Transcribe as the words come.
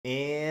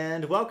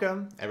And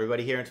welcome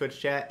everybody here in Twitch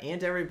chat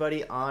and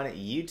everybody on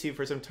YouTube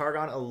for some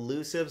Targon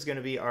Elusives. Going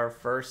to be our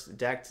first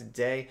deck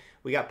today.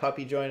 We got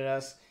Puppy joining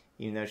us,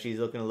 even though she's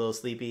looking a little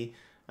sleepy.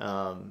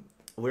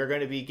 We're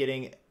going to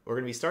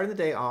be starting the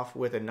day off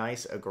with a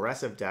nice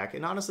aggressive deck,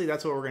 and honestly,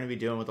 that's what we're going to be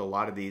doing with a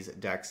lot of these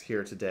decks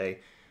here today.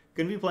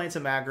 Going to be playing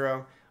some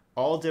aggro,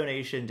 all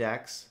donation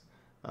decks,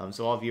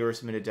 so all viewer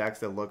submitted decks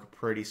that look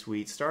pretty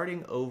sweet.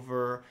 Starting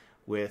over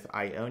with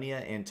Ionia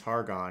and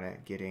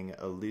Targon getting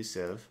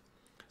elusive.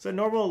 So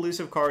normal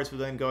elusive cards, but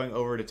then going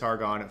over to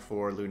Targon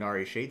for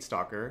Lunari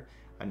Shadestalker,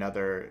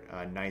 another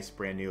nice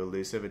brand new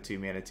elusive, a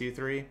 2-mana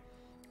 2/3,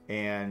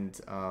 and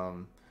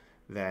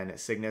then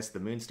Cygnus the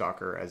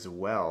Moonstalker as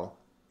well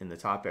in the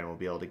top end will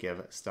be able to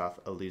give stuff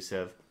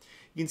elusive.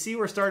 You can see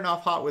we're starting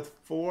off hot with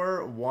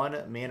 4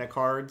 1-mana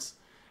cards,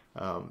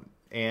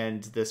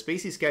 and the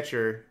Spacey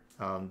Sketcher,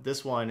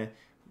 this one,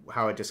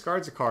 how it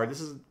discards a card, this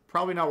is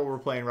probably not what we're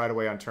playing right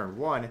away on turn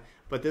 1,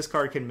 but this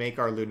card can make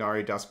our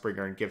Lunari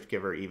Dustbringer and Gift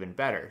Giver even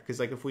better. Because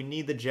like if we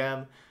need the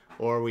gem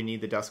or we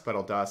need the Dusk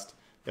Petal Dust,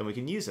 then we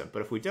can use them.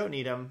 But if we don't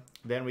need them,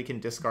 then we can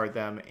discard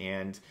them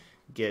and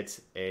get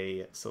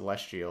a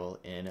Celestial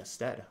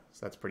instead.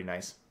 So that's pretty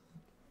nice.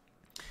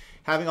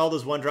 Having all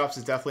those 1-drops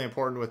is definitely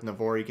important with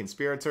Navori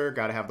Conspirator.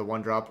 Got to have the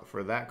 1-drop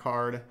for that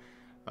card.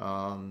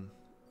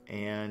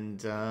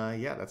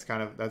 Yeah, that's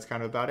kind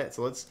of about it.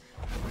 So let's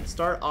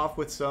start off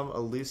with some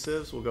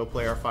elusives. We'll go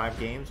play our 5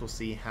 games. We'll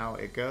see how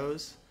it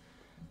goes.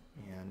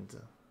 And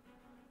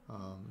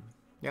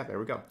yeah, there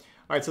we go. All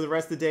right, so the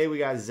rest of the day we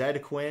got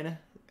Zed Quinn.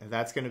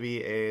 That's going to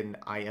be an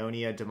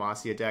Ionia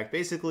Demacia deck.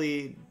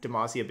 Basically,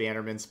 Demacia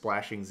Bannerman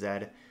splashing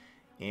Zed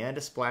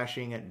and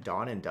splashing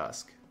Dawn and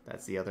Dusk.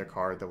 That's the other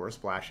card that we're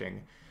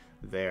splashing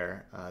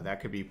there.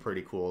 That could be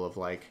pretty cool, of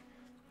like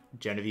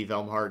Genevieve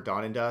Elmhart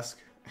Dawn and Dusk.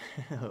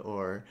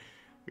 Or,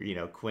 you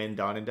know, Quinn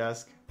Dawn and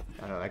Dusk.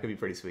 I don't know, that could be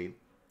pretty sweet.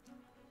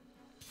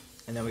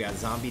 And then we got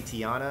Zombie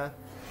Tiana.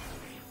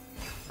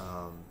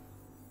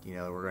 You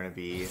know, we're going to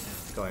be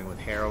going with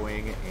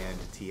Harrowing and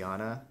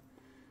Tiana.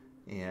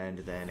 And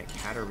then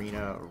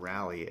Katarina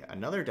Rally,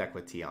 another deck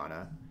with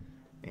Tiana.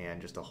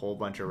 And just a whole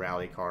bunch of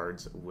rally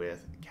cards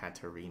with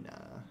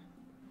Katarina.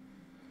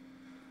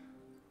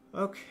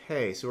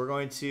 Okay, so we're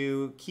going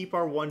to keep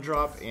our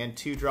 1-drop and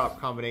 2-drop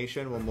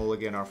combination. We'll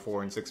mulligan our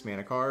 4 and 6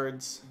 mana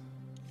cards.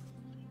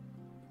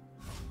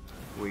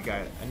 We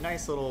got a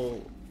nice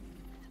little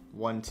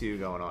 1-2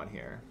 going on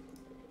here.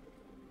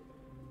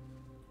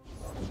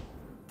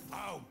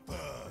 I'll burn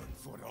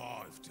for what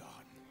I've done.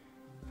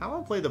 How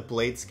about play the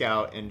Blade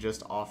Scout and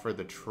just offer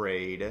the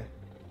trade?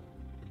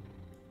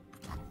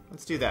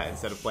 Let's do that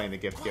instead of playing the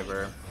Gift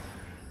Giver.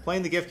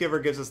 Playing the Gift Giver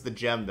gives us the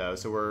gem, though,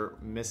 so we're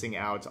missing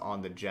out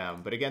on the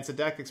gem. But against a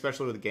deck,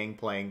 especially with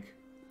Gangplank,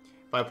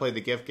 if I play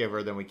the Gift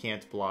Giver, then we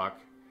can't block.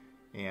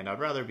 And I'd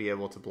rather be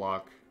able to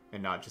block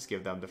and not just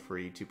give them the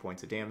free 2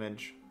 points of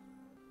damage.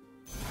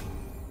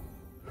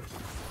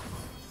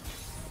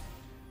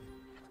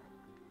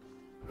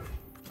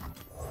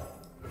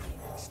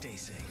 Stay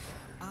safe.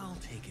 I'll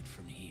take it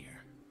from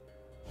here.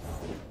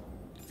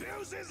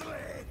 Fuse is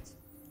lit!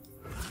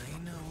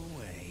 I know a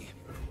way.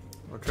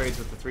 More trades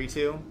with the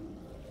 3/2.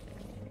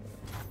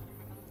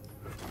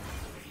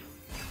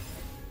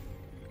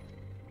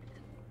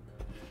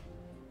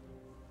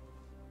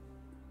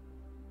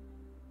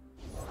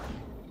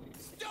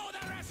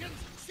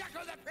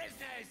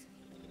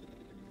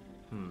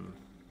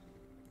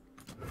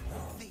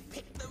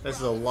 This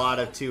is a lot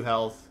of 2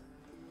 health.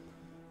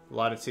 A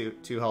lot of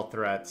two health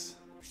threats.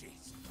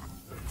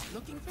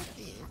 Looking for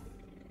this.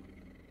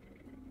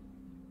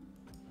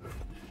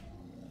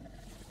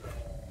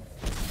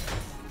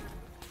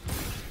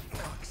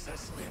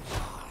 Access live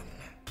on.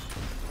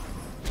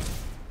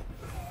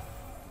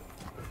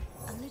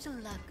 A little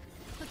luck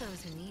for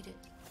those who need it.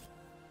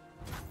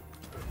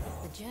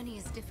 The journey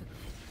is difficult.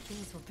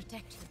 These will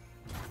protect you.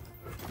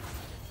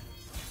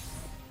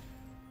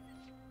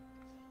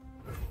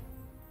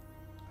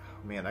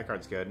 Man, that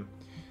card's good.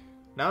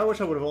 Now I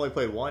wish I would have only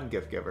played 1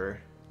 Gift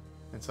Giver.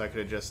 And so I could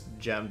have just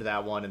gemmed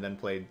that one and then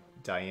played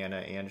Diana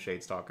and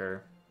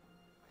Shadestalker.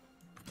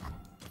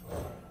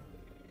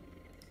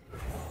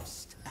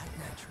 Act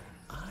natural.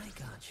 I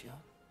gotcha.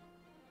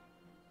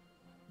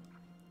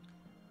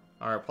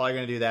 Alright, probably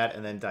going to do that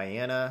and then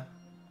Diana.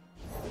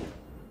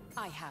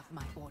 I have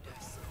my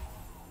orders.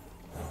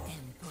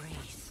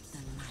 Embrace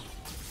the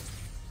night.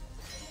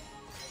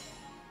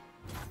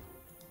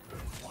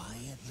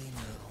 Quietly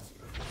now.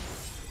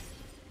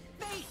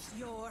 Face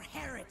your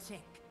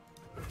heretic.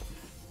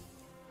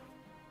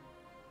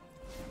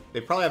 They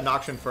probably have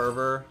Noxian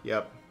Fervor.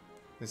 Yep.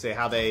 They say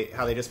how they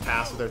just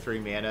pass with their 3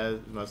 mana,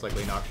 most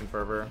likely Noxian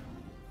Fervor.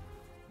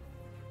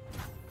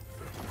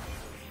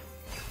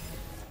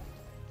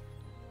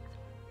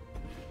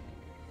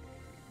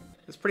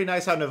 It's pretty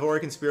nice how Navori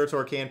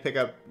Conspirator can pick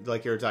up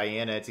like your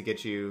Diana to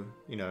get you,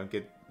 you know,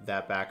 get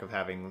that back of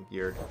having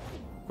your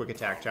quick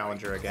attack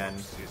challenger again.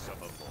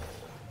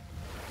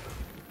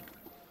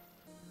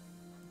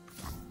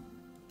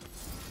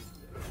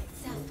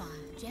 Sapphire,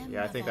 gem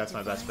Yeah, I think that's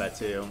my best bet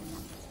too.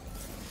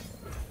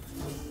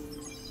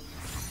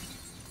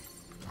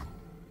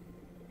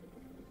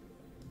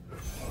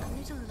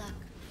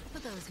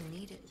 those who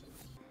need it.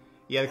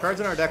 Yeah, the cards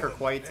in our deck are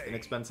quite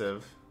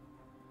inexpensive,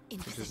 In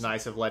which is position.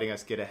 nice of letting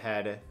us get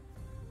ahead.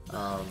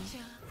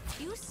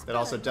 You That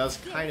also spurred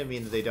does my kind of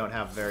mean that they don't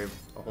have a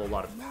whole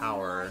lot of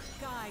power.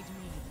 Guide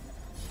me.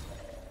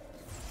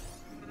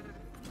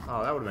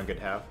 Oh, that would have been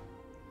good to have.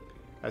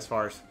 As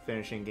far as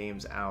finishing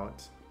games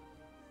out.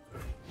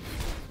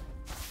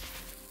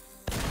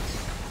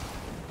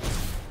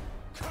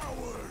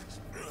 Cowards!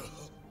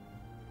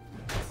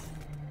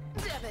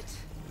 Damn it!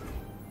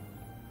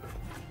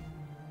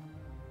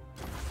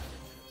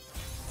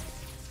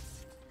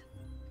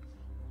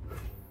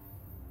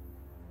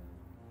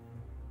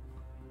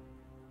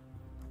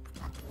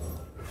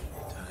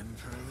 Time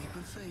for a leap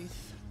of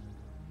faith.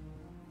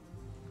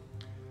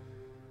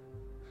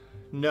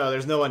 No,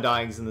 there's no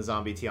Undyings in the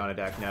Zombie Tiana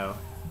deck, no.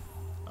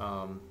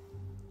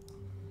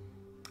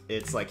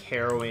 It's like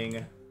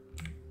Harrowing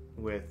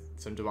with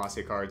some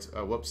Demacia cards.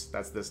 Oh, whoops,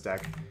 that's this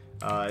deck.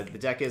 The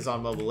deck is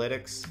on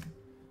Mobalytics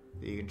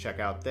that you can check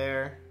out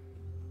there.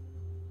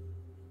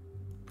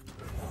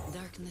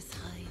 Darkness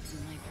hides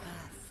in my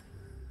path.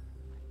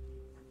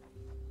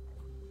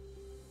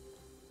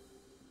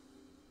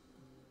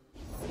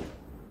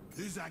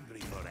 Who's angry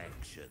for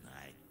action,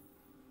 eh?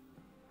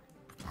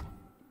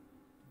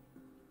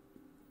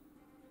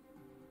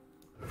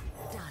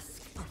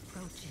 Dusk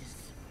approaches.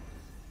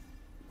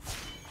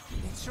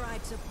 They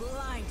tried to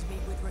blind me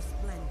with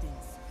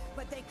resplendence,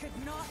 but they could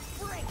not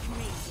break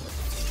me.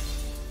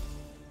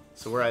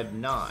 So we're at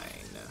 9.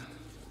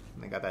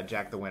 And they got that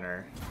Jack the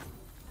Winner.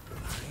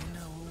 I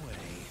know a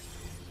way.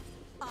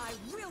 I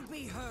will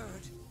be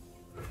heard.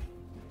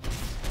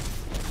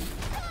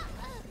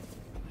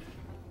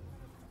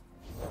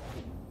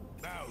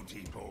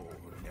 Bounty Board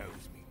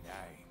knows me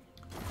name.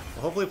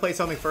 We'll hopefully play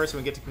something first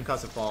when we get to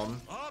Concussive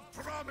Palm. I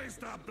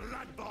promised a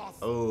bloodbath.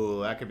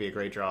 Oh, that could be a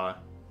great draw.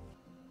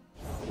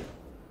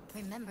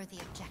 Remember the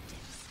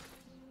objectives.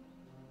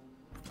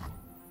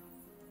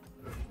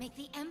 Make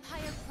the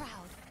Empire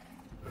proud.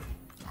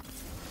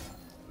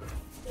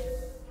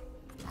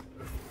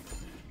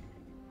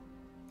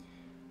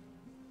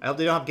 I hope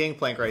they don't have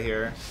Gangplank right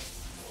here.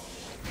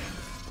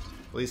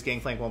 At least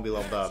Gangplank won't be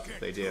leveled up if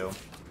they do.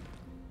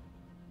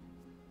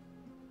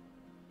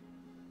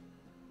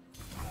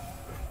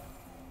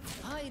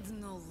 Hides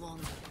no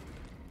longer.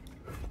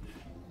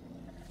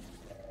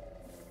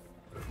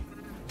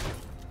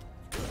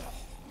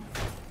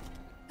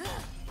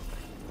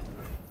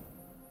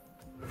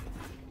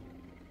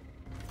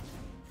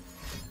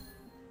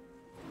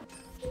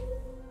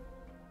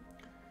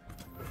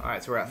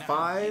 Alright, so we're at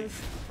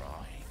 5.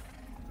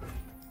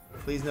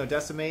 Please no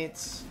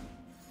decimates.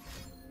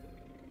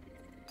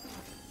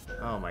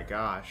 Oh my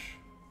gosh.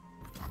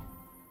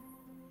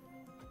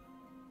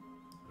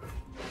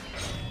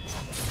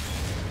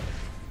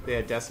 They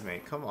had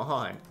decimate. Come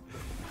on.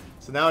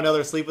 So now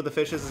another Sleep with the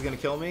Fishes is going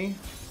to kill me.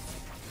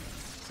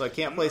 So I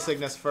can't play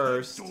Cygnus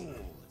first.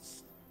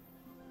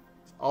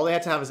 All they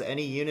have to have is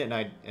any unit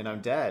and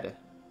I'm dead.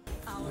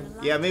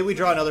 Yeah, maybe we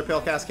draw another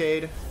Pale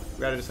Cascade. We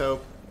gotta just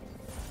hope.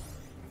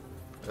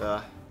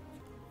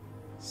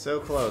 So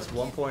close.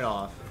 1 point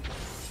off.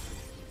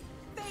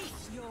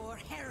 Face your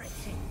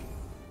heretic.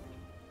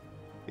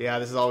 Yeah,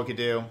 this is all we could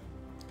do.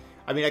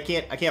 I mean, I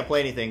can't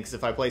play anything because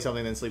if I play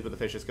something, then Sleep with the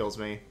Fishes kills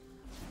me.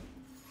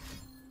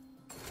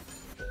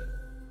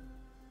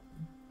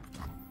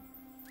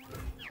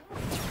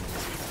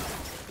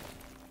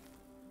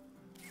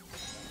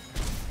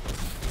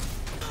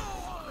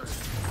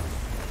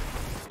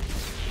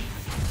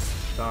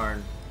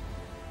 Darn.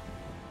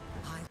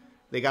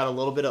 They got a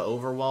little bit of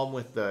overwhelm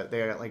with the...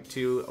 They got like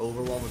 2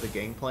 overwhelm with the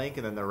Gangplank,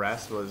 and then the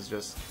rest was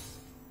just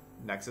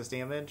Nexus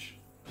damage.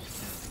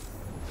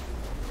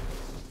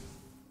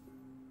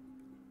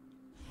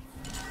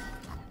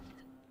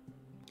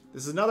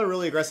 This is another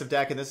really aggressive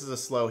deck, and this is a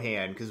slow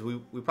hand, because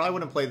we probably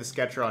wouldn't play the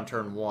Sketcher on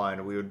turn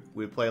 1. We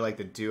would play like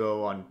the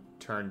Duo on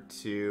turn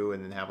 2,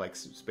 and then have like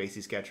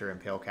Spacey Sketcher and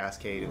Pale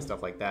Cascade and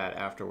stuff like that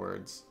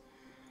afterwards.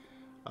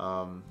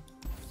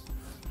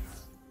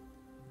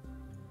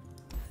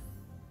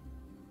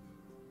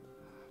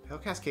 Pale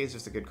Cascade is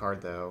just a good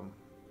card, though.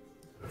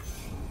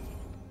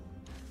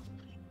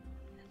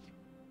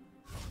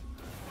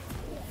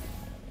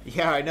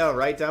 Yeah, I know,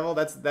 right, Devil?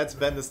 That's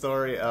been the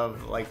story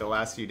of like the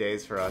last few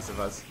days for us, of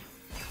us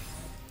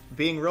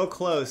being real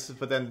close,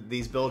 but then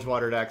these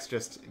Bilgewater decks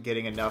just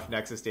getting enough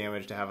Nexus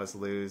damage to have us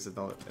lose in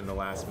the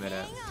last minute.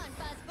 Hang on,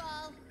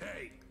 Buzzball.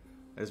 Hey,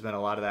 There's been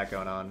a lot of that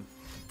going on.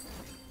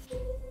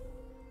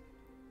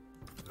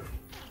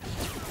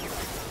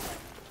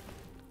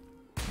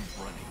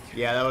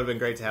 Yeah, that would have been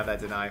great to have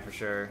that deny for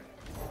sure.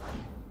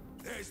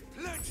 there's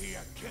plenty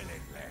of killing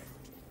left.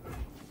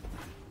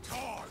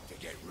 Time to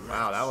get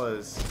Wow, that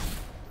was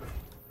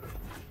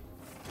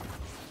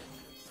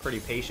pretty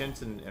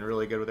patient and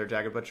really good with their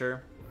Jagged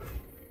Butcher.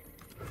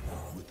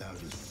 without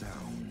a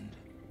sound.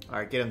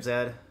 Alright, get him,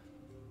 Zed.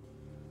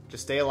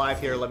 Just stay alive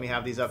here, let me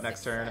have these up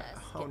next turn.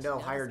 Oh no,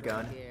 Hired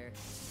Gun.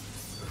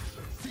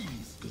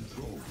 Seize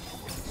control.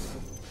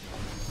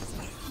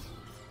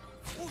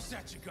 What's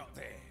that you got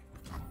there?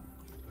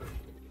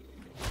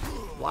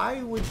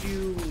 Why would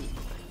you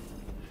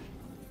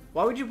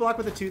block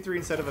with a 2-3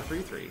 instead of a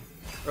 3-3?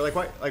 Or like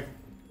why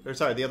or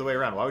sorry, the other way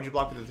around. Why would you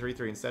block with a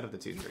 3-3 instead of the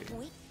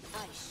 2-3?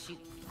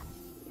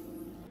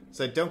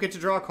 So I don't get to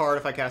draw a card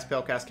if I cast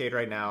Pale Cascade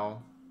right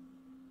now.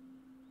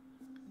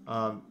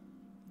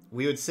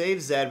 We would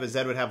save Zed, but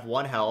Zed would have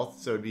 1 health,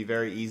 so it would be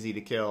very easy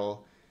to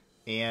kill.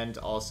 And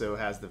also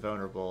has the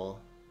vulnerable.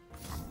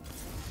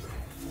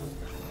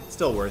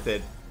 Still worth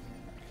it.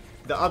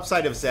 The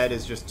upside of Zed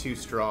is just too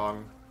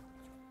strong.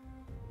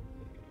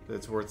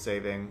 It's worth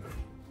saving.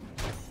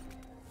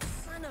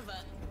 Son of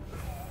a...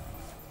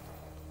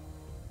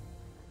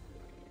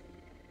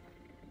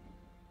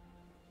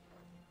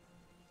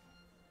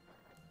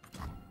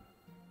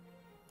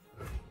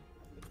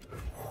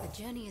 The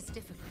journey is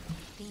difficult.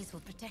 These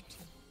will protect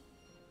you.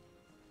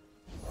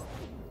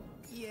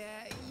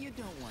 Yeah, you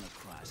don't want to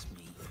cross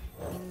me.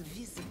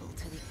 Invisible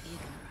to the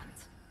ignorant.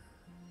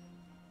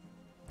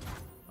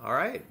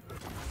 Alright.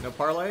 No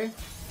parlay?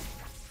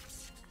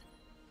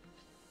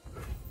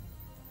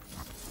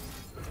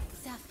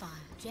 Sapphire,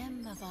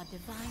 gem of our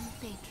divine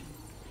patron.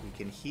 We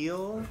can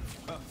heal.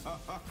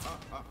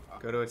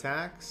 Go to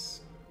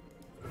attacks.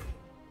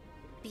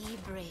 Be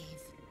brave.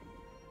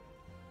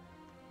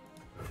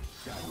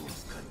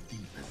 Shadows cut deep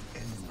as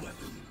any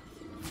weapon.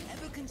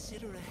 Ever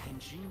consider a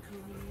henching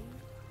career?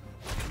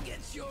 Get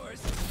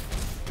yours.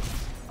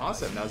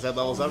 Awesome. Now Zed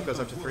levels up, goes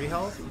up to 3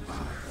 health.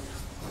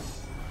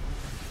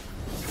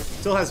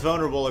 Still has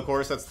vulnerable, of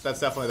course. That's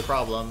definitely the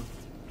problem.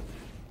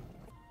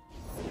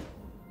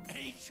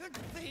 Ancient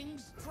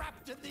things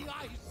trapped in the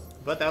ice.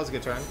 But that was a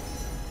good turn.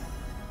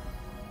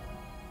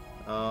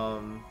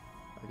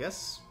 I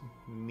guess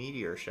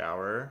Meteor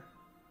Shower.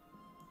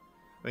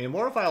 I mean,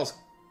 Immortal Files.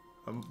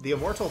 The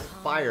Immortal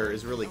Fire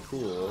is really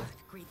cool.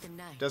 Greet the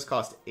night. It does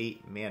cost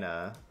 8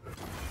 mana.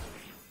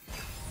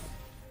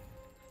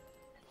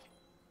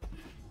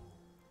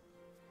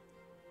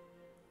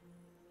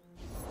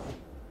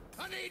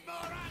 I need more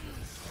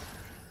runs.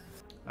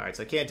 Alright,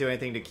 so I can't do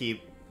anything to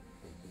keep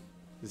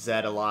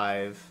Zed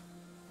alive.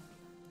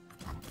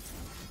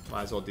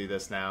 Might as well do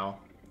this now.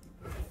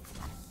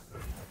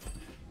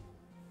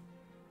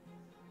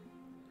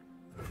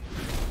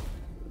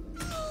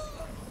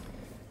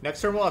 Next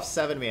turn we'll have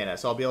 7 mana,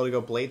 so I'll be able to go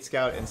Blade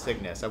Scout and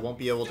Cygnus. I won't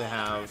be able to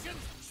have...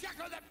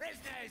 Shackle the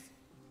prisoners.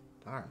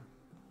 Darn.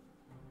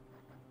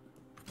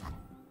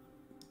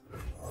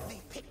 They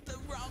picked the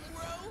wrong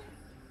row?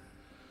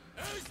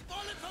 Who's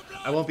falling for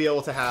blood? I won't be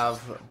able to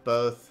have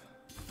both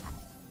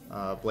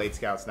Blade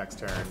Scouts next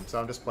turn, so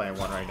I'm just playing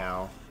one right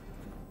now.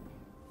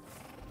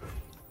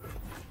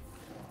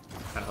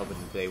 Kind of hoping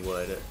that they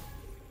would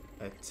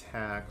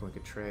attack. We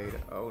could trade.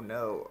 Oh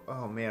no.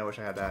 Oh man, I wish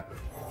I had that.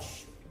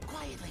 Shh,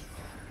 quietly.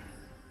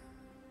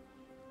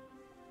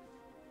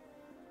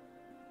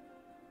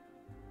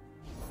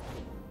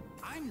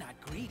 I'm not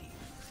greedy.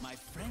 My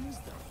friends,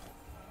 though.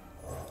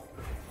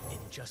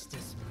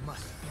 Injustice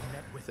must be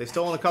met with. They've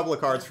stolen a couple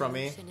of cards from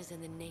me. Revolution is in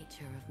the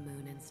nature of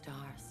moon and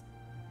stars.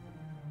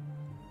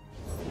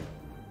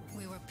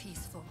 We were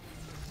peaceful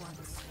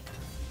once.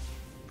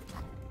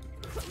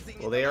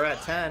 Well, they are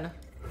at 10.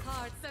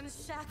 Hearts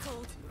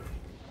unshackled.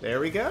 There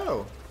we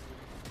go.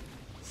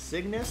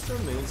 Cygnus the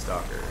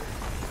Moonstalker.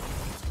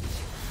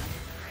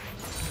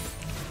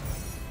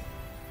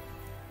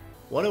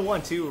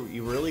 1-1, 2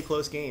 really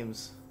close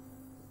games.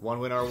 One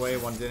went our way,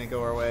 one didn't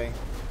go our way.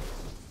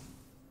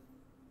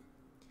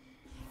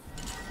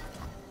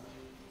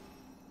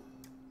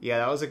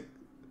 Yeah,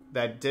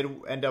 that did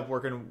end up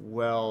working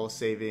well,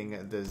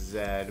 saving the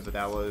Zed, but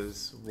that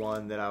was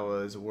one that I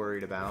was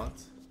worried about.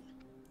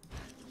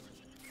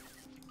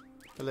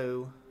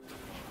 Hello.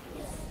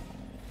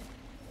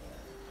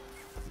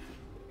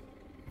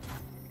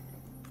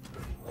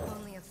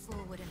 Only a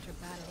fool would enter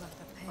battle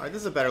unprepared. Alright,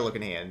 this is a better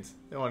looking hand.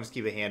 They want to just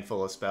keep a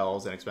handful of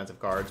spells and expensive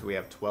cards. We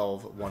have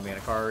 12 1-mana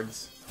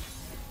cards.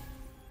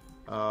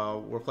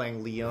 We're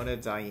playing Leona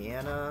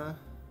Diana.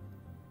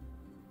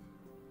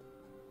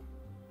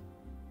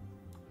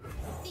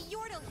 The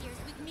Yordle here's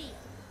with me.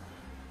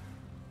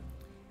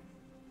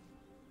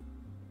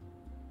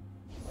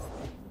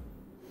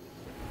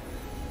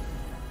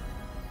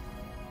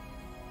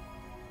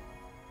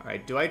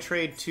 Alright, do I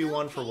trade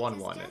 2-1 for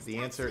 1-1? The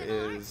answer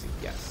is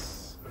yes.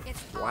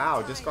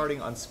 Wow,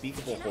 discarding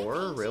Unspeakable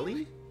Horror?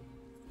 Really?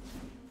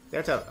 They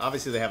have to have,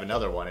 obviously they have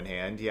another one in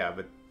hand, yeah,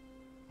 but...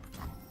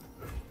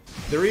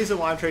 The reason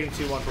why I'm trading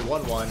 2-1 for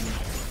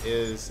 1-1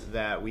 is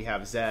that we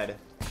have Zed.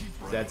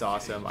 Zed's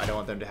awesome. I don't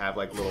want them to have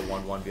like little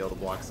 1-1 be able to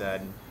block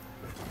Zed.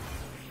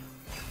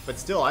 But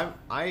still,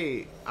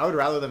 I would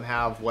rather them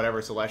have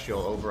whatever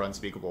Celestial over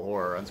Unspeakable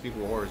Horror.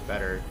 Unspeakable Horror is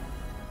better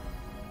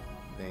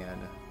than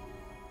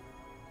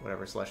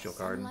whatever Celestial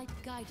card. Sunlight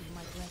guide you,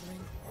 my brethren.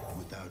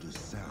 Without a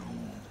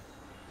sound.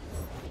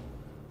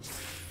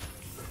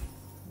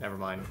 Never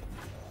mind.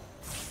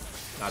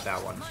 Not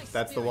that one.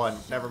 That's the one.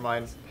 Never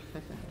mind.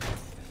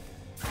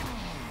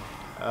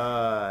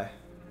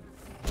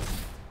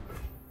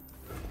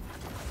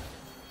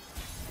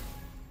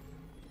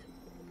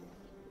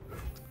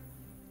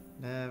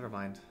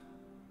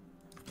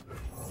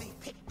 They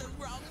picked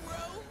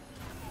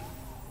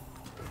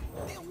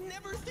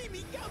never see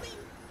me coming.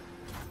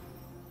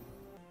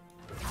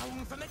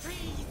 Down from the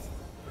trees.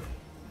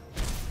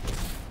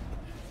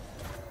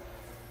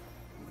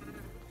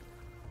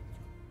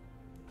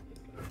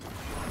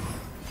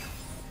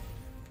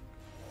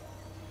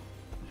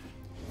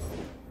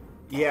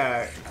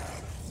 Yeah.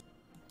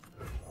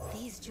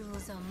 These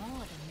jewels are more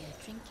than mere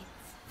trinkets.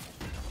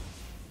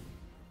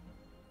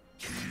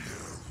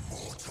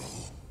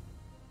 Mortal.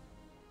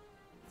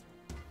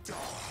 Die,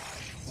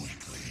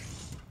 weakling.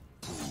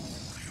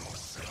 Prove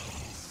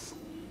yourself.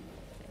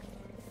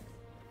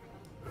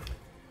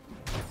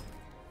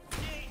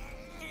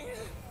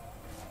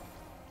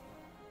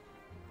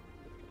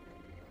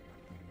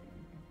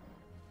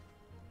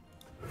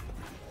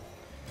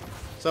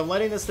 So I'm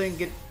letting this thing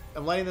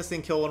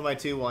kill one of my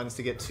 2/1s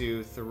to get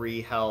to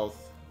 3 health.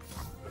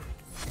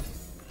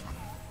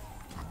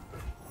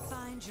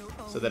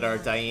 So that our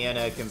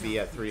Diana can be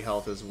at 3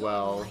 health as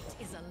well. Light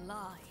is a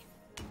lie.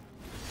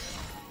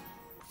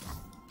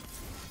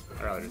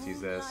 I'd rather just use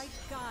this. Moonlight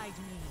guide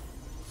me.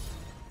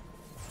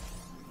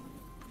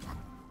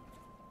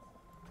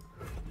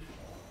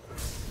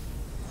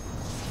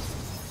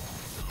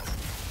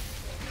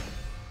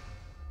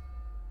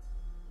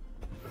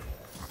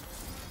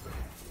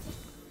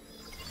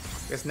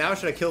 Guess now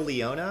should I kill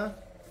Leona?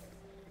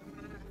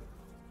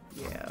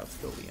 Yeah, let's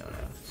kill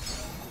Leona.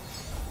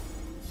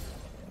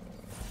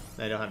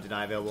 I don't have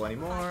Deny available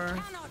anymore.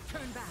 Cannot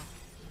turn back.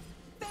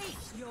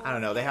 Face your I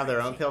don't know, they have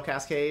their own Pale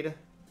Cascade.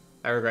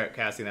 I regret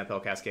casting that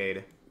Pale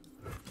Cascade.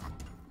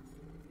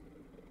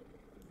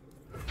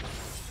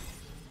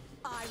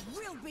 I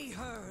will be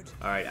heard.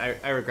 Alright,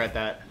 I regret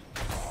that.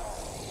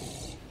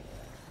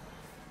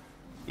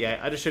 Yeah,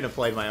 I just shouldn't have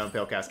played my own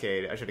Pale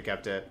Cascade. I should have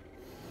kept it.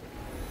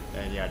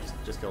 And yeah,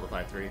 just kill the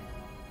 5/3.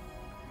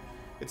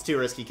 It's too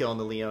risky killing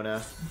the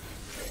Leona.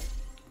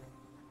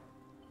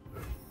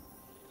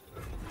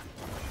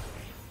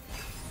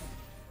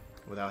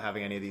 Without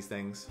having any of these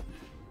things.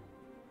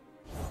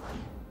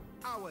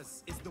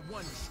 Ours is the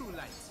one true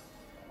light.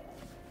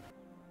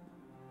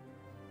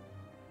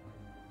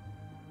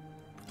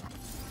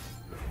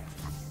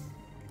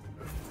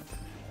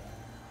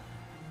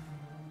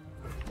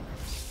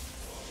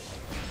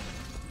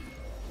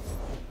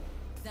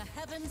 The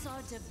heavens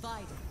are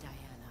divided,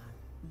 Diana,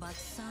 but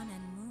sun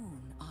and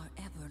moon are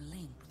ever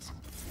linked.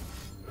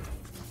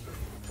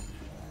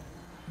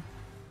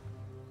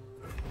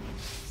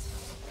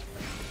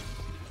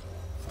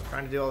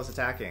 Trying to do all this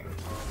attacking.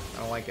 I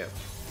don't like it.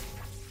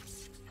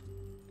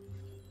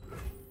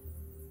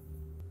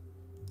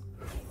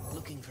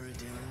 Looking for a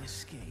daring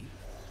escape?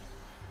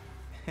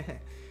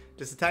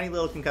 Just a tiny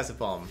little concussive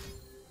palm.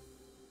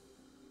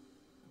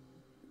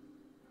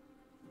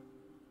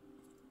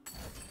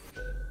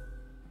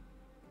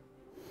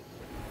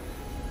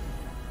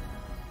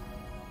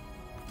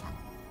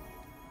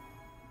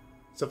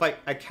 So if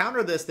I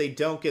counter this, they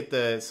don't get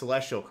the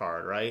Celestial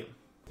card, right?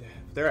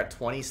 They're at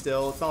 20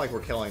 still. It's not like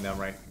we're killing them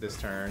right this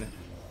turn.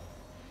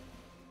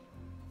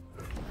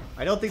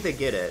 I don't think they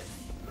get it.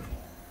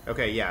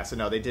 Okay, yeah, so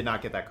no, they did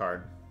not get that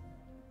card.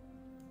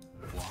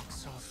 Walk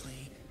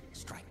softly,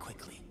 strike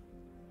quickly.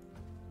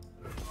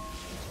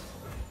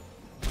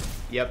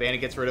 Yep, and it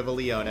gets rid of a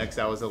Leona, because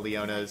that was a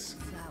Leona's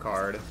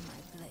card. Flowers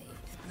on my blade,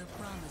 the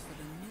promise of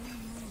a new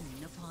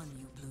moon upon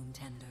you, Bloom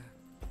Tender.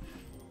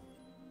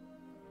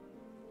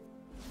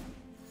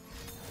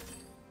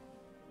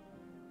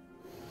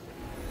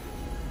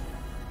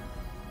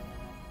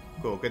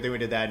 Cool, good thing we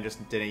did that and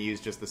just didn't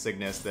use just the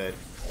Cygnus that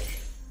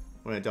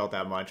wouldn't have dealt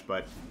that much,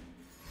 but...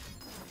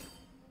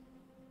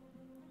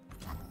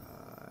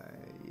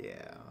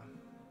 yeah.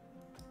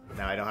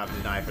 Now I don't have to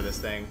deny for this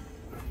thing.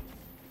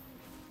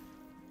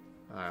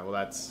 Alright, well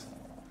that's...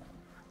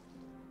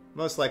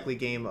 most likely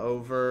game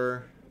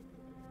over.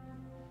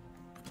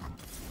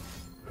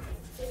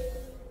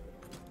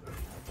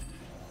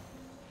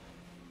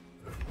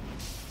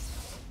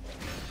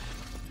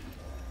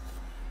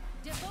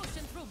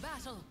 Devotion through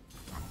battle.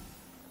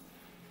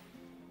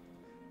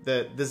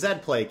 The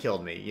Zed play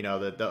killed me. You know,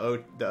 the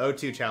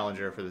O2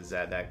 challenger for the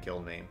Zed, that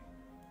killed me.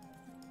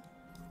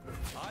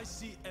 I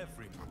see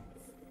every move.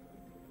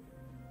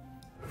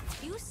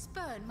 You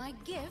spurn my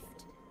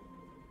gift?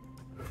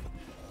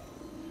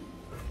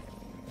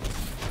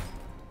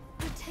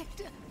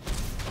 Protector.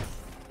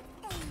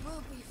 We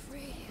will be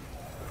free.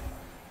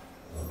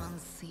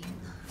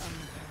 Unseen,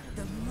 unheard.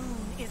 The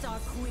moon is our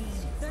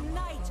queen. The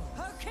night,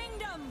 her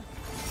kingdom.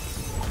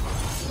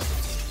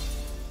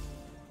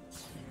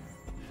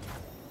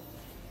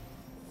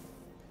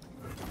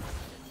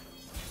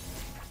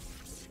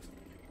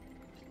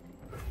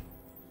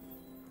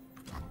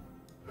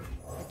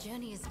 The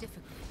journey is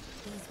difficult.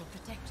 These will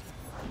protect you.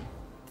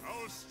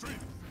 Our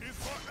strength is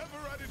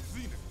forever at its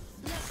zenith.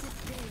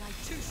 Blessed daylight.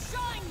 To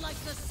shine like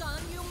the sun,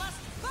 you must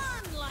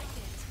burn like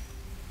it.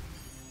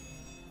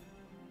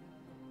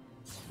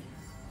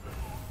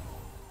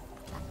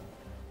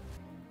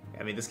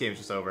 I mean, this game's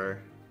just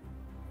over.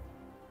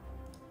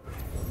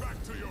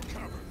 Back to your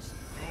caverns.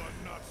 You are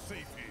not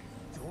safe here.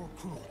 Your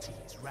cruelty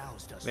has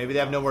roused us. Maybe they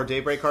have no more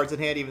Daybreak cards in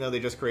hand, even though they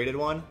just created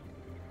one.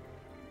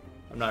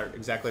 I'm not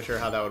exactly sure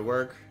how that would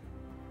work.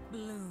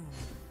 Bloom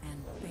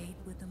and fade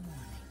with the morning.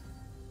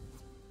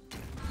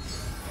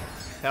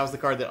 That was the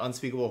card that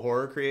Unspeakable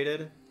Horror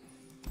created.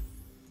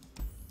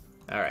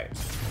 Alright.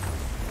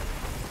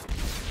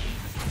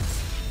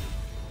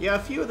 Yeah, a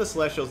few of the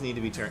Celestials need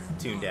to be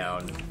tuned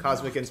down.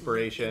 Cosmic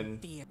Inspiration.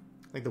 I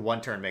think the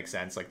one turn makes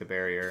sense, like the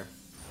Barrier.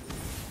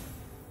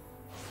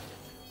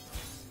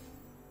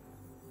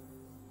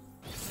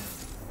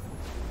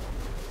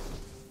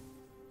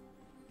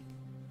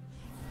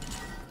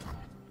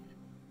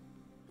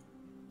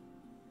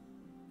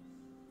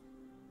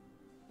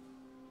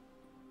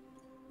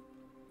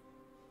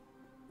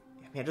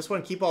 I just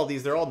want to keep all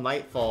these. They're all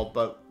Nightfall,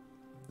 but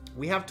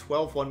we have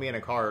 12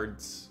 1-mana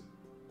cards.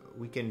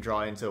 We can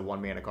draw into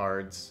 1-mana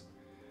cards.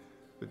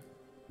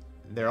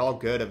 They're all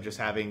good of just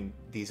having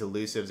these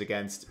elusives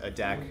against a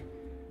deck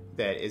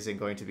that isn't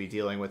going to be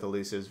dealing with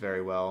elusives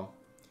very well.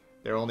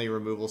 Their only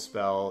removal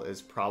spell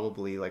is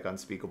probably like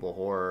Unspeakable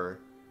Horror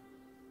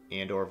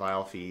and or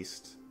Vile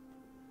Feast,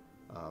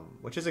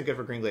 which isn't good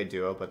for Greenglade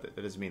Duo, but that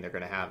doesn't mean they're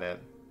going to have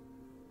it.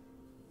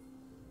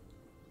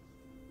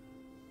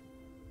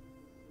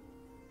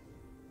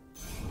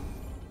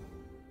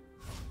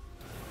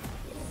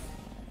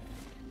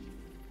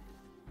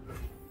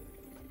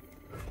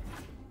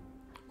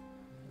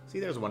 See,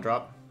 there's a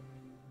 1-drop.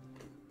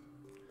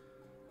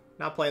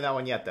 Not playing that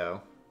one yet,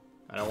 though.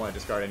 I don't want to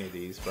discard any of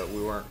these, but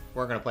we weren't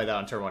going to play that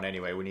on turn 1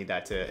 anyway. We need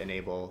that to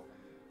enable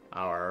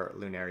our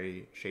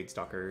Lunary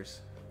Shadestalkers.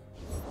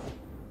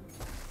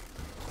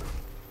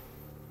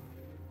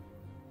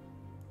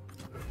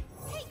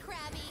 Hey,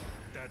 Krabby!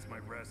 That's my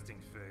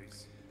resting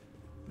face.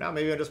 Now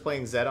maybe I'm just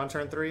playing Zed on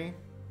turn 3.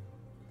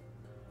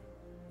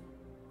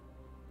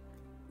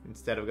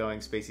 Instead of going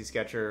Spacey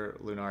Sketcher,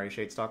 Lunary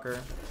Shadestalker.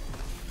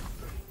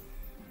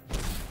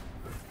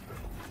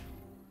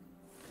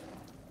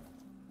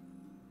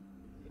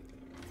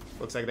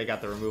 Looks like they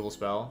got the removal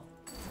spell.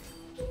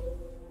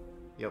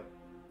 Yep.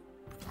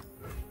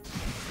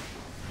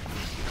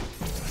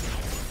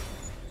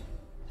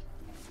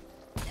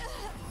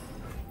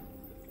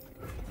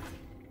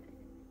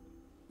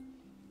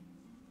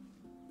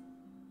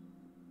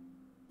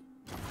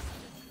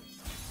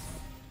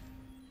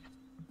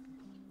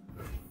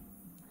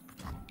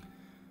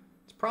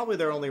 It's probably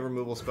their only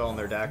removal spell in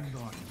their deck.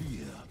 Not fear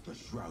the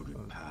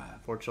shrouded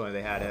path. Fortunately,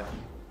 they had it.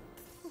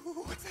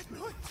 What's that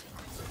noise?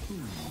 Who are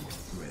your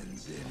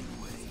friends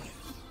anyway?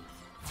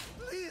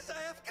 Please,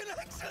 I have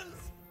connections!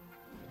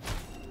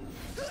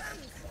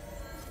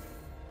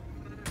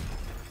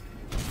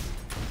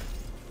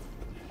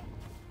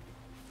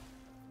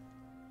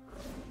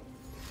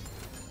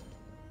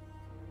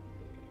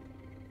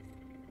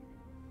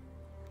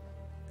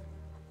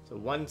 So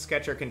one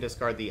Sketcher can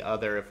discard the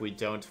other if we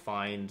don't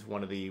find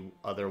one of the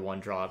other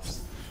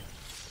 1-drops.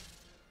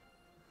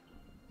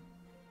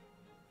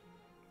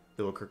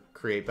 That will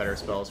create better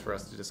spells for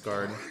us to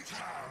discard.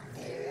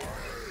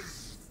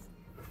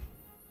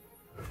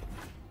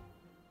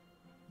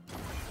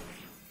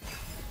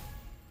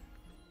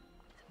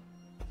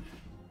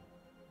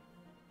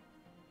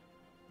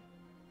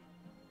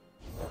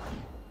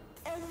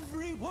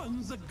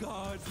 Everyone's a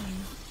garden.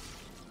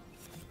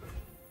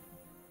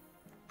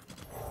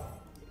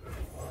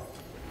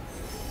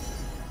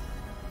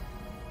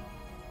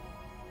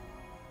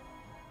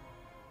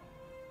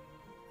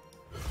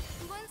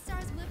 One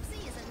star's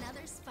whoopsie is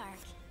another spark.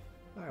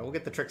 Alright, we'll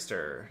get the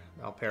Trickster.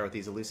 I'll pair with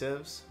these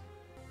elusives.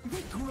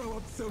 They grow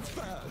up so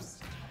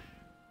fast!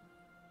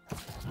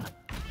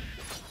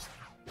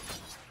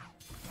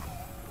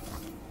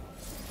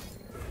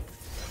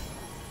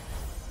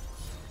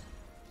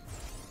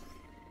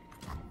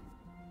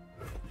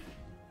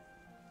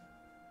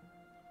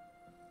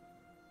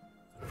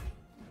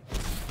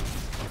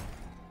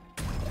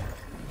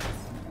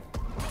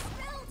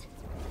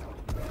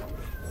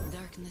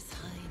 Darkness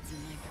hides in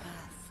my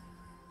path.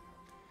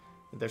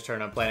 This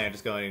turn I'm planning on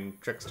just going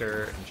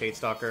Trickster and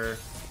Shadestalker.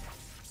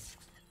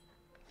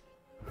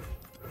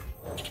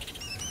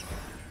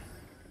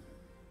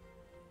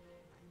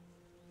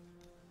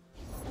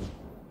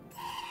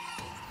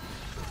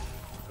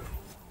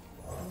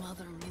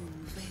 Mother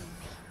Moon, veil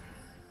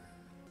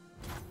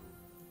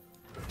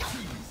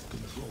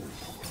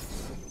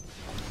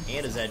me.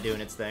 And is that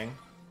doing its thing?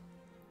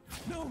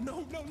 No,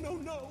 no, no, no,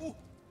 no!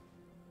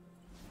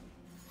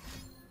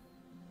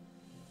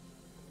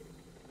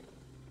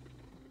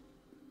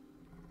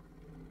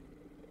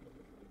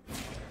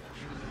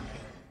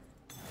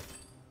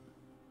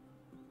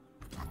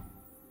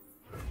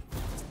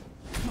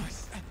 My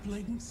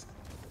saplings!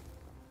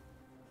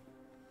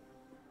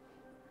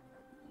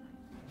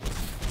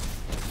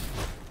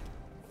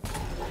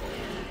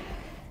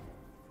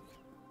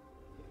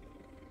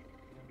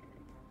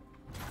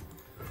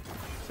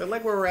 So I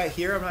like where we're at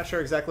here. I'm not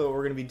sure exactly what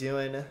we're going to be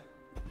doing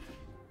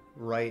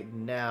right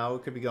now. We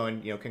could be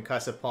going, you know,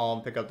 Concussive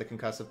Palm, pick up the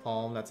Concussive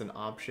Palm. That's an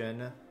option.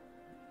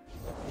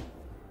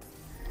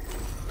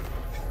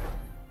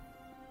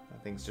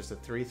 That thing's just a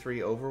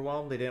 3/3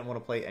 Overwhelm. They didn't want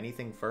to play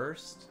anything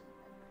first.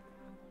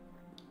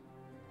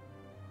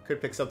 Could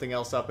pick something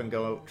else up and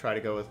try to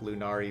go with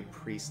Lunari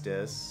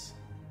Priestess.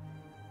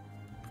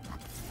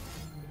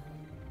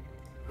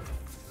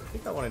 I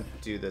think I want to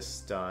do this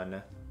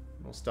stun.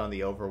 We'll stun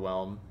the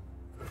Overwhelm.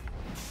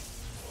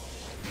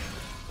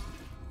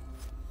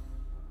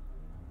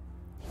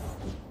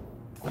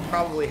 I'll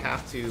probably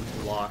have to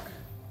block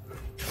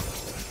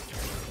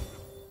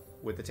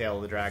with the Tail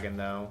of the Dragon,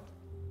 though.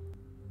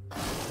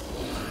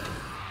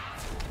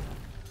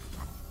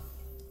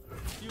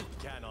 You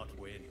cannot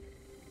win.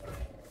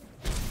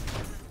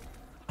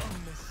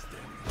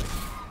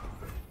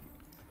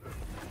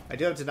 I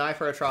do have Deny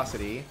for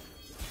Atrocity.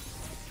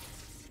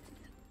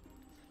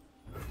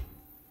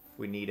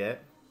 We need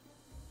it.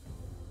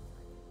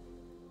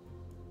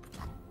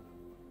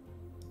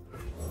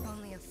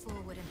 Only a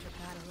fool would enter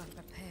battle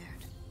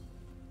unprepared.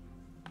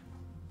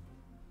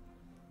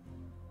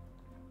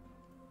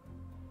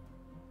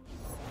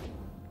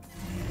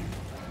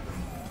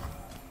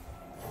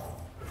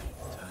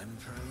 Time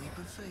for a leap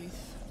of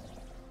faith.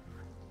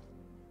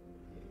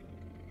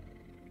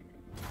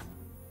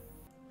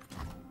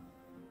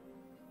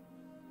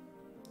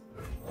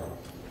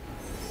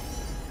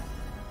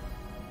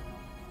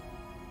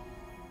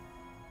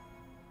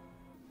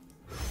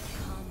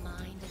 Calm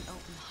mind and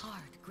open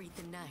heart greet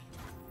the night.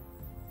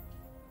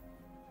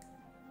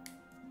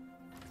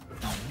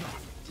 Do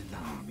not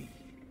deny me.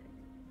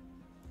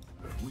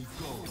 We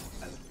go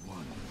as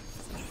one.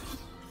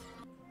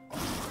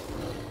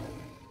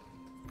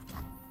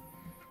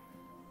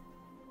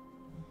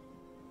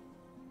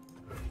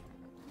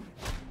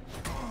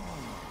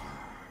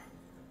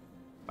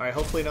 Alright,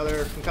 hopefully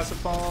another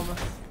Concussive Palm.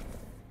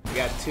 We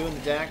got 2 in the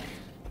deck.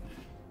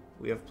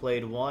 We have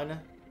played 1.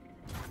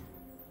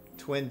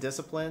 Twin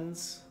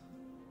Disciplines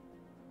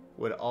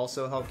would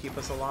also help keep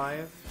us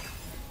alive.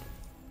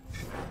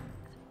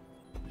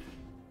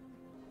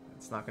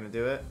 It's not going to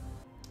do it.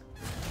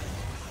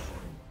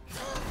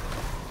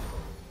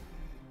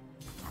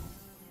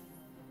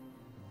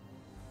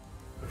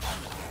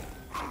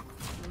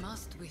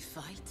 Must we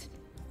fight?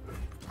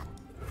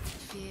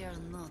 Fear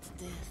not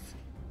death.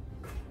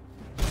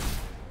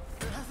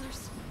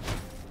 Brothers.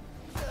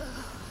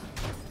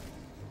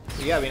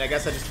 Yeah, I mean, I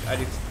guess I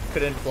just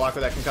couldn't block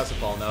with that Concussive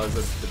Palm. That was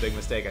the big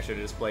mistake. I should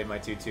have just played my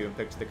 2-2 and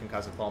picked the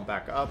Concussive Palm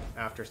back up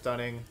after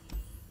stunning.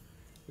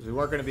 Because we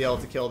weren't going to be able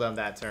to kill them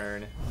that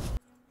turn.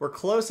 We're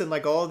close in,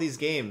 like, all of these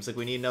games. Like,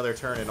 we need another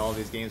turn in all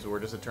these games, but we're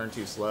just a turn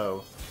too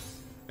slow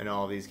in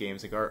all of these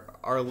games. Like, our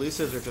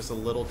elusives are just a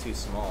little too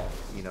small,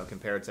 you know,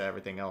 compared to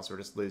everything else. We're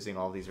just losing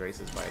all these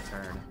races by a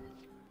turn.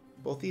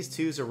 Both these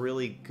 2s are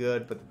really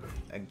good, but,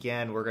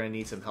 again, we're going to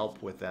need some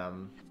help with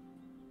them.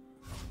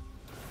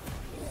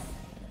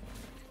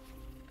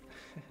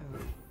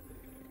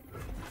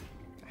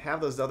 I have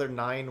those other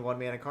 9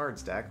 one-mana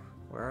cards, deck.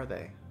 Where are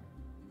they?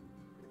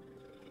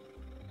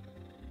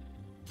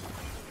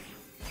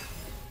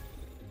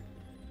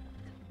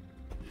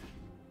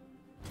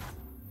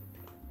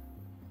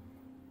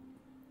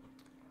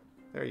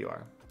 There you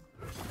are.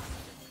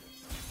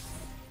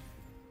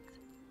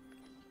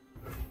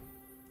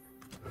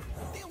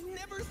 They'll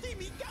never see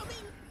me coming.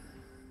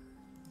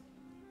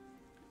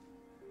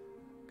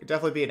 Could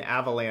definitely be an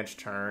Avalanche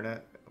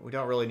turn. We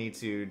don't really need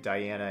to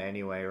Diana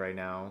anyway right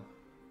now.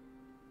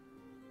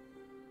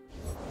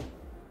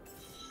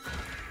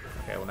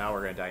 Okay, well now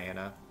we're gonna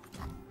Diana.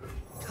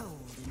 Cold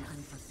and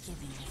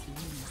unforgiving as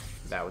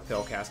moonlight. That with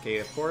Pale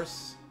Cascade, of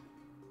course.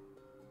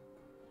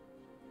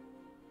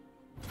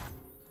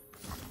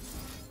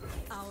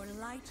 Our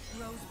light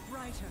grows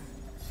brighter.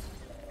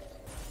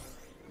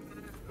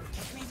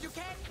 Catch me if you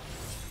can.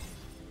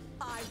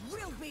 I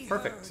will be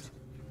Perfect. heard.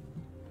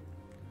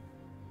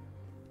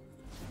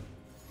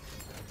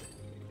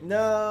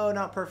 No,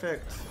 not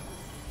perfect.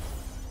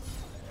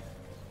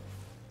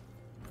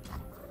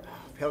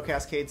 Pale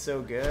Cascade's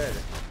so good.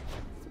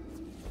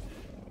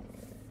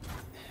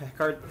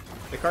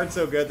 The card's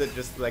so good that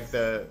just like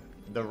the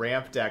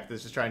ramp deck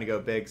that's just trying to go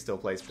big still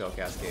plays Pale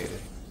Cascade.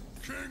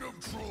 King of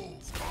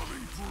Trolls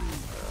coming through.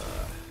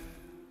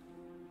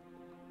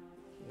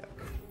 Yuck.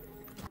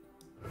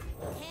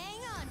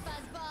 Hang on,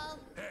 Fuzzball.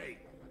 Hey,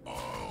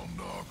 I'll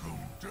knock 'em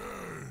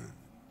dead.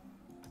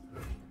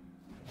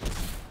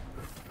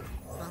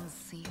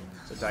 Unseen.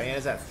 So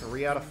Diana's at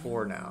 3 out of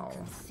 4 now.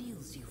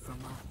 Conceals you from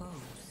our foes.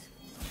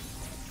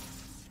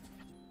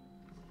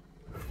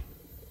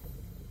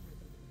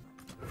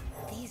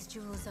 These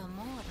jewels are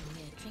more than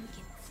mere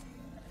trinkets.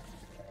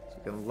 So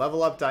we can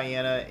level up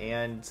Diana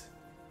and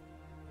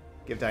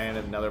give Diana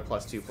another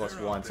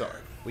 +2/+1. So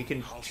we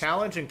can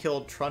challenge and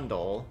kill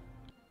Trundle.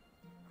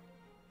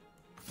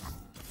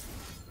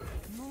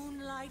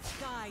 Moonlight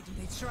guide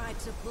me. They tried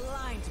to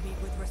blind me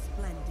with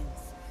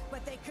resplendence,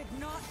 but they could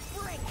not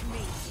break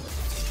me.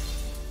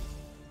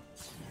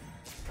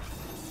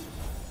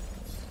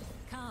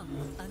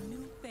 Come, a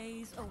new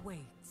phase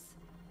awaits.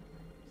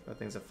 That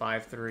thing's a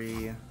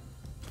 5/3.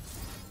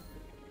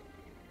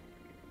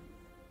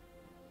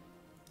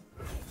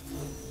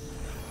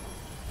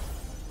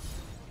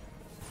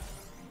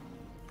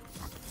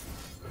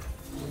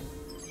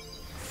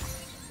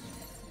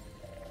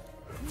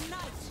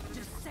 Night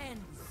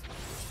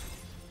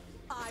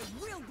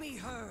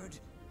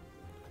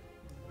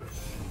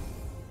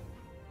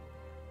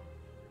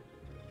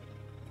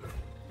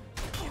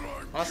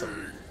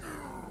Awesome.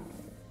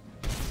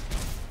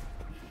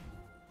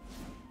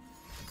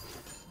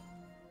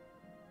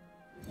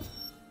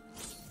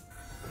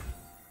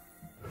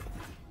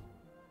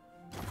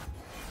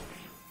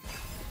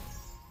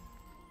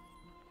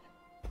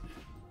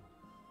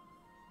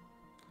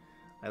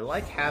 I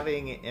like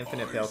having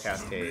Infinite Pale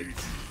Cascade.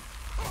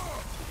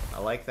 I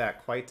like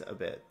that quite a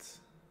bit.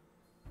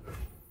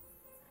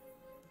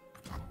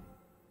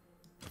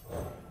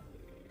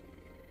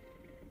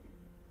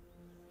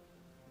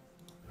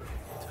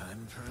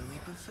 Time for a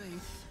leap of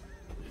faith.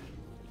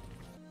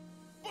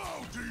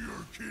 Bow to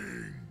your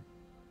king!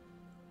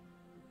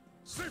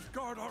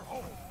 Safeguard our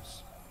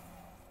homes!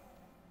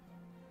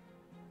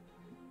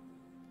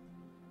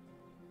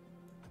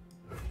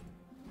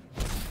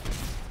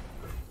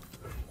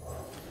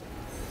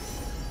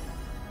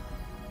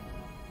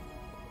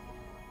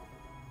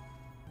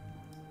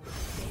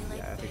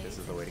 Yeah, I think this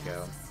is the way to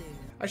go.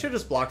 I should have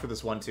just blocked with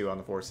this 1-2 on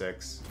the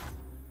 4-6.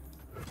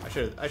 I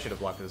should have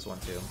blocked with this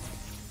 1-2.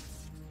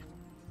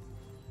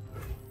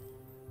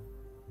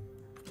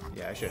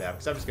 Yeah, I should have,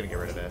 because I'm just going to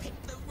get rid of it.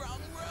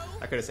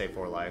 I could have saved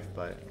 4 life,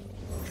 but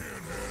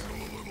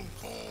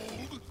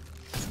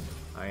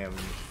I am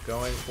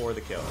going for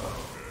the kill.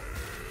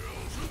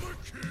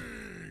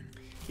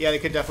 Yeah, they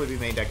could definitely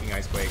be main decking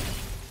Icequake.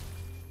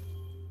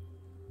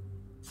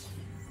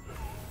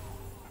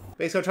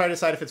 Basically, I'll try to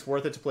decide if it's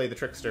worth it to play the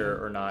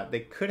Trickster or not. They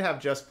could have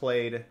just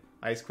played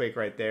Icequake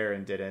right there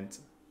and didn't.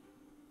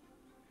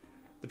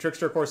 The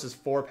Trickster, of course, is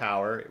 4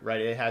 power, right?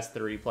 It has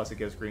 3, plus it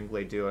gives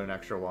Greenblade Duo an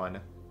extra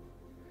 1.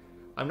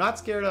 I'm not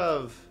scared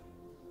of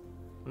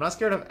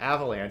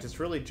Avalanche. It's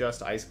really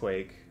just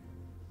Icequake.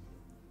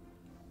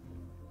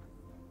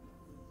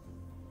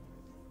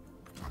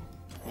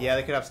 Yeah,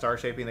 they could have Star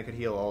Shaping. They could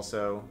heal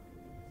also.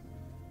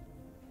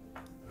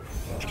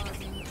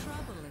 Causing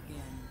trouble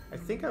again. I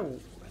think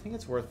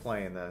it's worth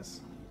playing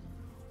this.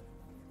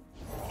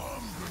 I'm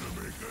gonna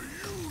make a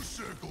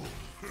U-sickle!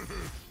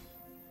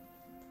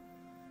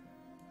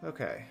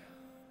 Okay.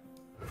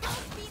 Full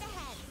speed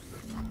ahead.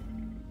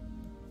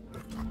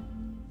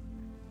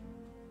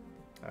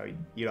 Oh,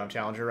 you don't have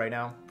Challenger right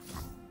now?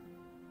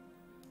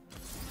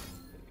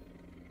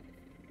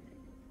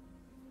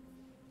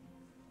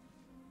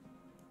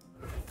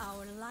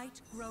 Our light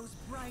grows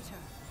brighter.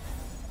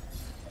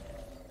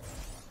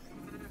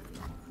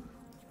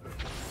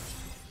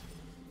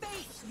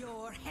 Face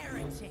your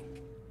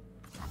heretic.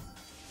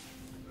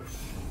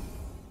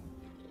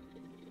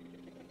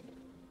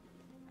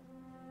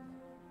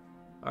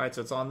 Alright,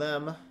 so it's on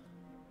them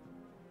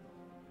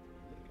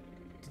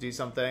to do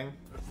something.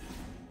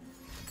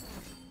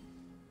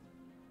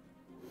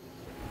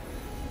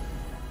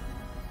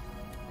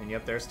 And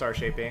yep, there's Star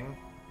Shaping.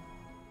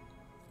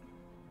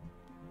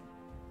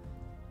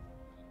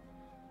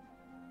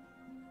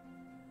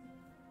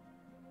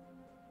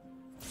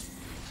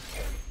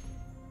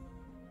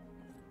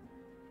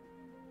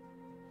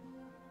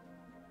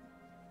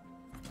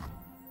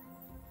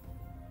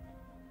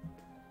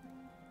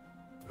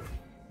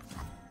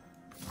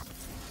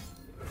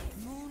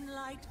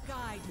 Moonlight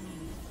guide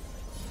me.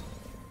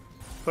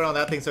 Put on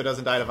that thing so it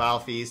doesn't die to Vile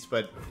Feast,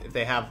 but if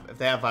they have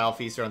Vile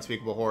Feast or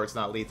Unspeakable Horror, it's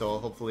not lethal.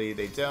 Hopefully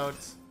they don't.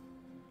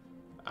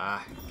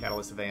 Ah,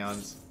 Catalyst of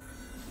Aeons.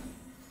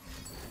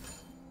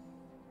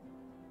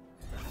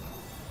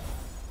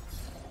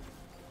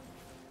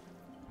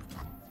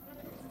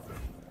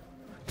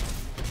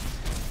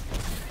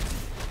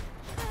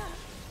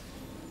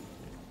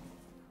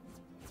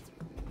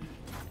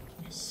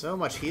 So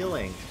much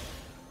healing.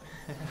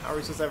 How are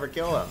we supposed to ever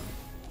kill him?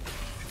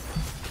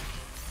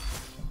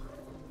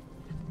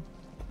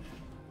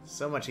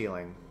 So much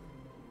healing.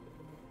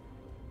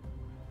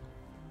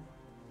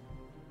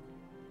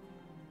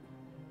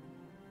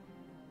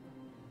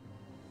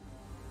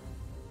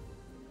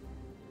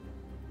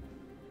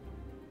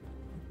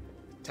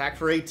 Attack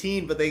for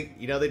 18, but they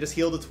just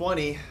healed to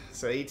 20,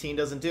 so 18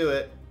 doesn't do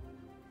it.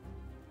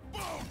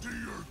 Bow to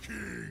your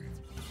king!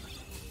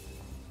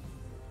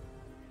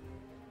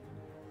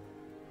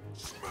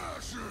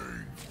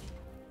 Smashing!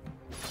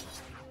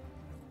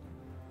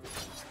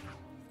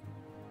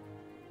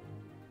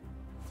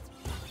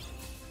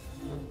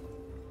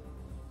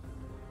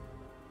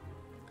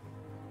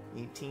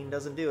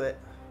 Doesn't do it.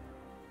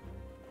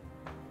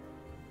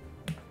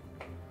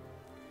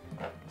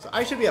 So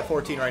I should be at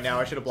 14 right now.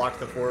 I should have blocked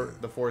the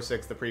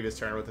 4-6 the previous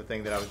turn with the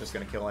thing that I was just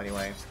going to kill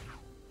anyway.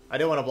 I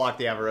didn't want to block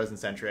the Avarosan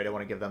Sentry. I didn't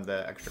want to give them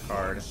the extra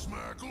card.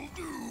 Smack'll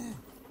do!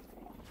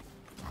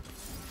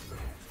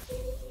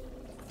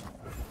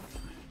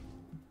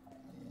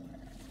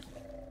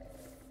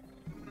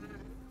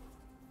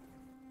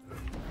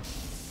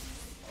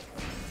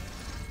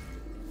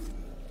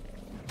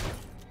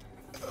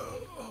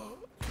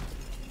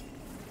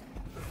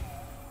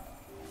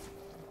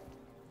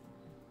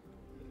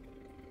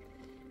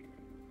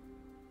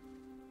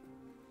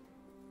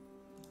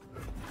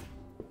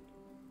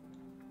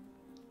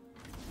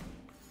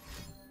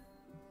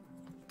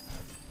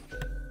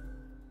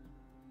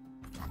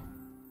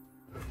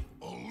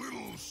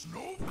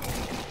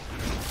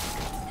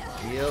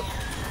 Yep.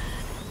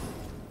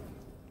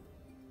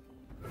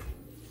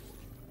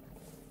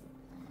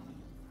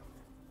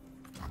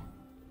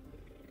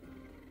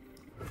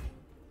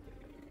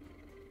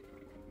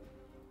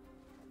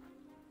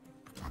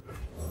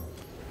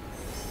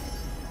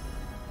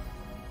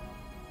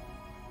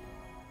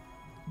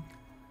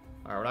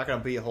 Alright, we're not going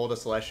to behold a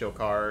Celestial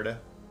card.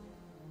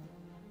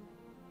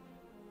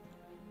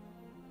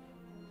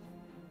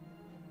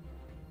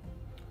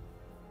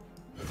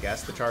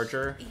 Guess the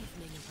Charger.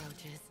 Evening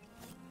approaches.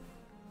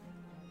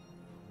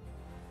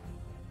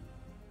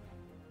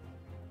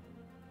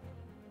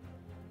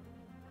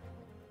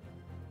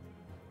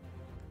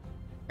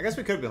 I guess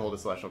we could behold a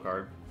Celestial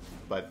card,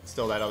 but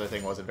still that other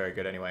thing wasn't very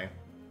good anyway.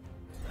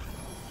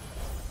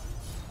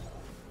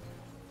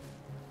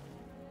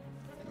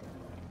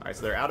 Alright,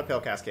 so they're out of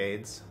Pale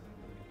Cascades.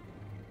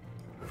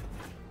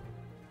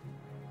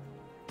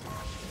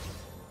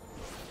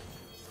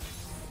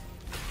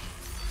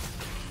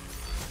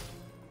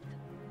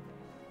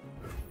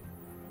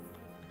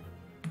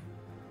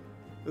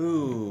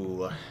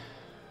 Ooh.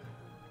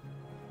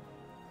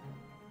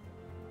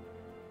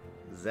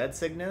 Zed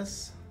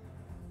Cygnus?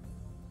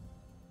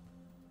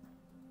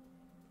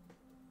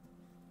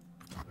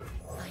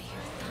 I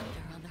hear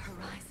thunder on the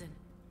horizon.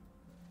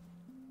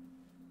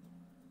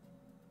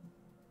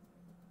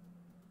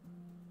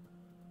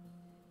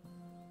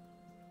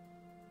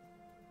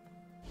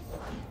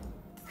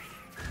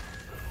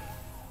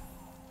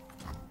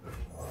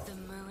 The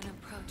moon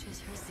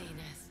approaches her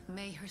zenith.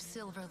 May her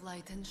silver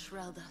light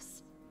enshroud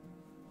us.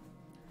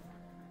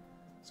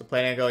 So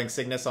planning on going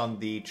Cygnus on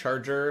the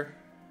Charger,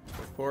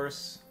 of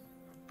course.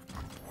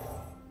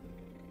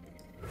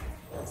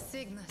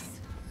 Cygnus,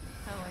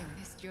 how I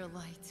missed your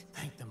light.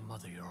 Thank the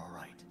mother you're all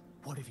right.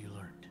 What have you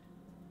learned?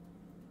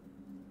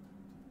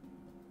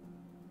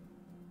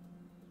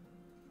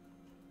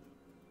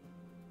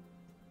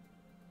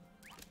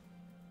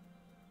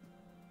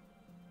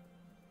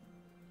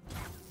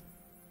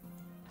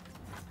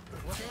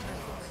 Whatever the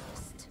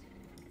cost.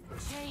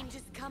 Change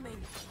is coming.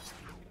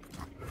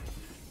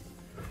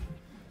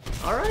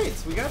 Alright,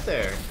 so we got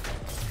there.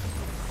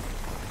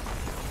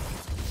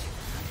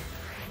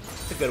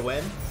 It's a good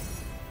win.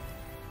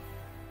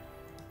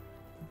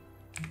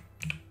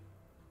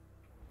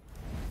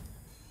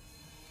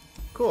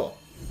 Cool.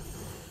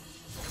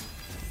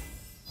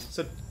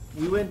 So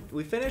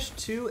we finished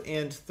 2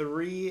 and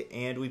 3,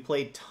 and we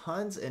played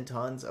tons and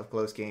tons of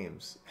close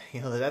games.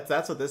 You know,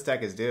 that's what this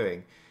deck is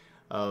doing.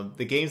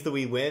 The games that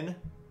we win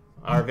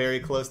are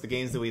very close. The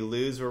games that we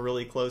lose were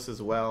really close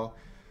as well.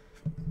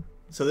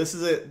 So this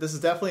is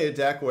definitely a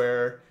deck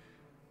where,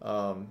 you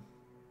know,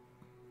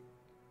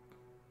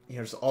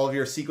 just all of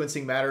your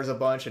sequencing matters a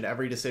bunch, and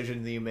every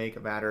decision that you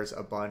make matters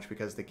a bunch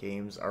because the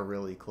games are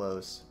really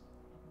close.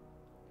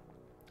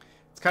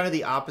 It's kind of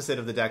the opposite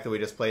of the deck that we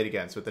just played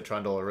against with the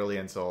Trundle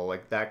Aurelian Soul.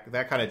 Like that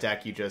kind of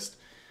deck, you just,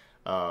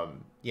 you know,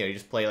 you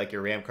just play like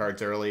your Ram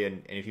cards early,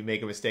 and if you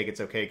make a mistake,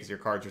 it's okay because your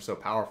cards are so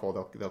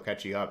powerful, they'll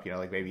catch you up. You know,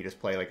 like maybe you just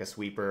play like a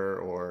Sweeper,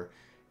 or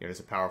you know, just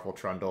a powerful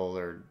Trundle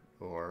or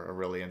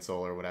Aurelian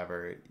Soul or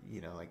whatever.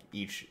 You know, like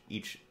each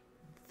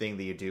thing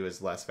that you do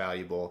is less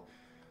valuable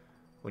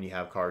when you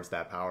have cards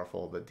that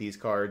powerful. But these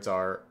cards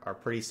are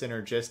pretty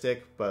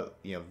synergistic, but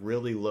you know,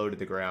 really low to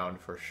the ground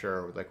for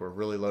sure. Like we're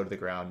really low to the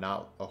ground,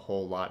 not a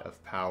whole lot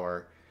of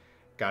power.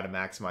 Got to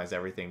maximize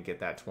everything,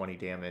 get that 20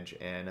 damage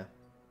in.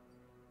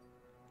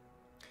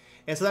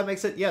 And so that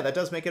makes it, yeah, that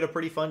does make it a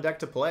pretty fun deck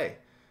to play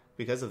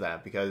because of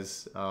that.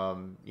 Because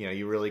you know,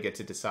 you really get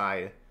to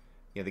decide.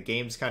 You know, the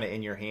game's kind of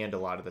in your hand a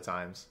lot of the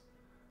times.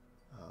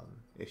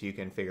 If you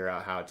can figure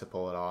out how to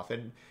pull it off,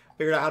 and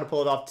figure out how to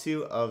pull it off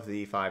 2 of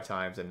the 5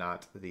 times and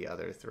not the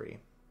other 3.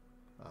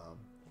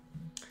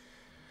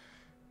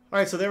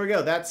 Alright, so there we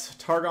go. That's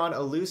Targon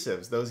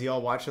Elusives. Those of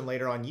y'all watching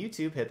later on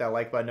YouTube, hit that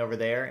like button over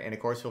there. And of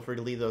course, feel free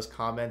to leave those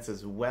comments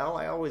as well.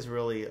 I always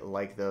really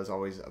like those,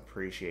 always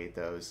appreciate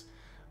those.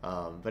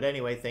 But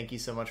anyway, thank you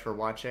so much for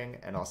watching,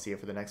 and I'll see you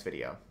for the next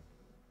video.